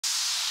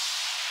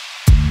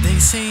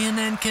say an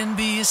end can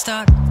be a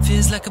start.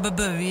 Feels like a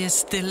barbarian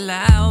still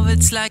alive.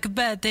 It's like a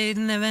bad day that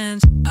never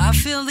ends. I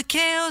feel the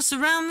chaos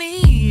around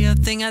me, a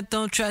thing I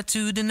don't try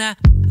to deny.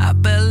 I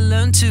better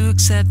learn to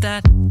accept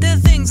that there are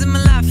things in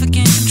my life I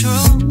can't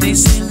control. They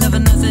say love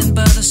is nothing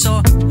but a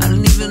sore. I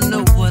don't even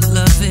know what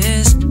love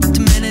is.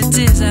 Too many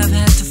tears I've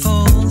had to